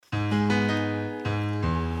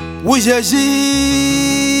Gege,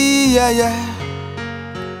 yeah, yeah.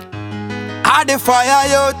 I the fire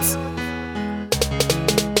youth.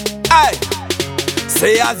 Aye.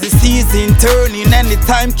 Say as the season turning and the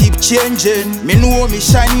time keep changing. Me know me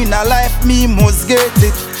shining a life, me must get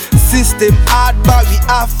it. System hard but we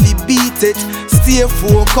have to beat it. Stay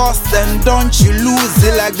focused and don't you lose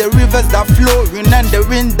it. Like the rivers that flowing and the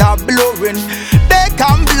wind that blowing. They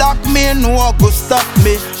can block me, no go stop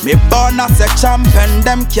me. Me born as a champion,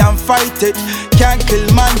 them can't fight it. Can't kill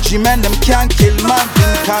man dream and them can't kill man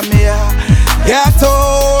dream. Come here,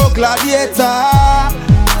 ghetto gladiator.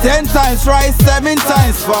 10 times right, 7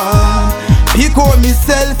 times fall. Pick on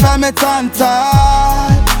myself, I'm a tanta.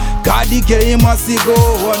 God the game must go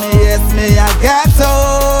on, yes me a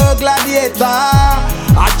ghetto gladiator.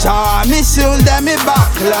 I charm me shoulder, me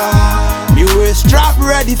backla. Me will strap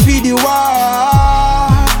ready for the war.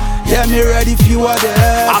 Yeah, me ready for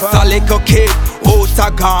whatever. As a little kid, out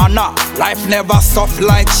of Ghana, life never soft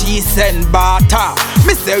like cheese and butter.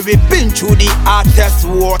 Me say we been through the hottest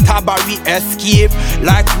water, but we escape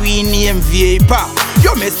like we name vapor.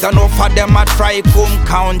 You miss enough of them a try come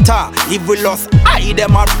counter. If we lost I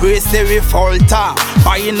them a pray say we falter.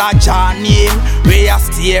 Buying a jar name, we a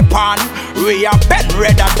stay pan. We a bend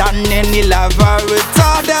redder than any lover. With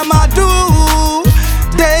all them a do,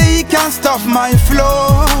 they can stop my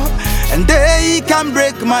flow. And they can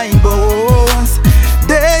break my bones.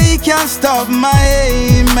 They can stop my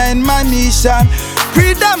aim and my mission.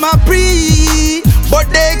 Freedom a pre, but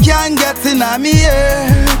they can't get in a me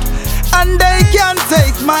head. And they can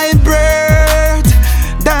take my breath.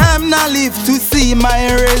 Damn, not live to see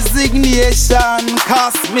my resignation.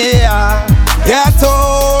 Cost me a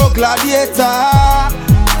ghetto gladiator.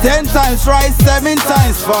 10 times right, 7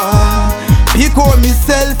 times fall. Pick on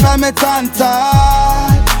myself, I'm a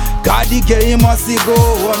tanta. God the game must go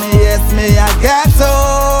on, yes me a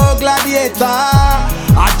ghetto gladiator.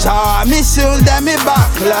 I charm me shoulder, me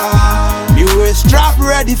backla. Me will strap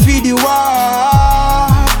ready for the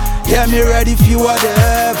war. Yeah, me ready for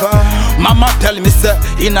whatever. Mama tell me say,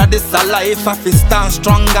 inna this a life I fi stand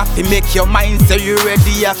strong, I fi make your mind say you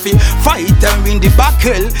ready, I fi fight and win the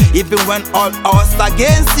battle. Even when all odds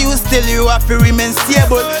against you, still you have to remain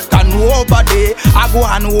stable. Can nobody, I go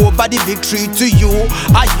hand over the victory to you.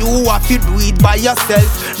 Are you have to do it by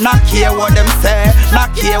yourself? Not care what them say,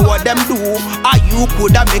 not care what them do. Are you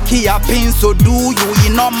coulda make it happen, so do you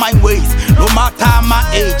in all my ways. No matter my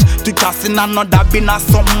age, to just in another bin or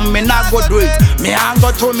something, me not go do it. Me I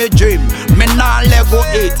go to me dream. Me nah let go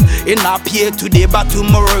it. It not pay today, but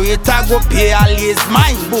tomorrow it I go pay. I lace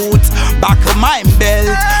my boots, back of my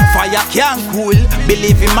belt. Fire can cool,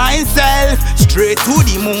 believe in myself. Straight to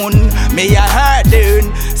the moon, me a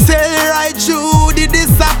harden. Sail right through the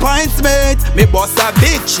disappointment. Me boss a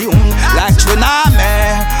big tune like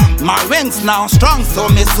tsunami. My wings now strong, so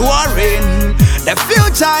me soaring. The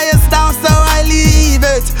future is down, so I leave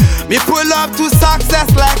it. Me pull up to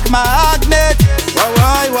success like magnet.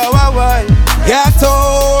 Why?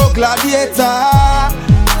 Ghetto gladiator.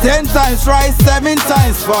 10 times right, 7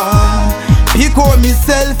 times fall. Pick on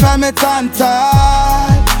myself, I'm a tanta.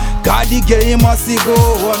 God the game must go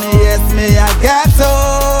on, yes me a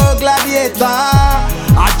ghetto gladiator.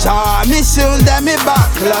 I charm me shoulder, me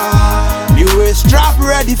backla. Me will strap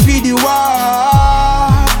ready for the war.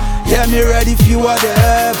 Yeah, me ready for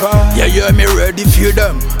whatever. Yeah, me ready for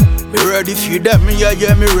them. Me ready for them,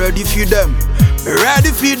 yeah, me ready for them. Me ready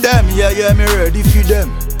for them, yeah, me ready for them.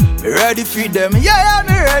 Me ready for them, yeah,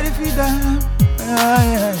 me ready for them.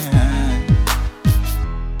 Yeah.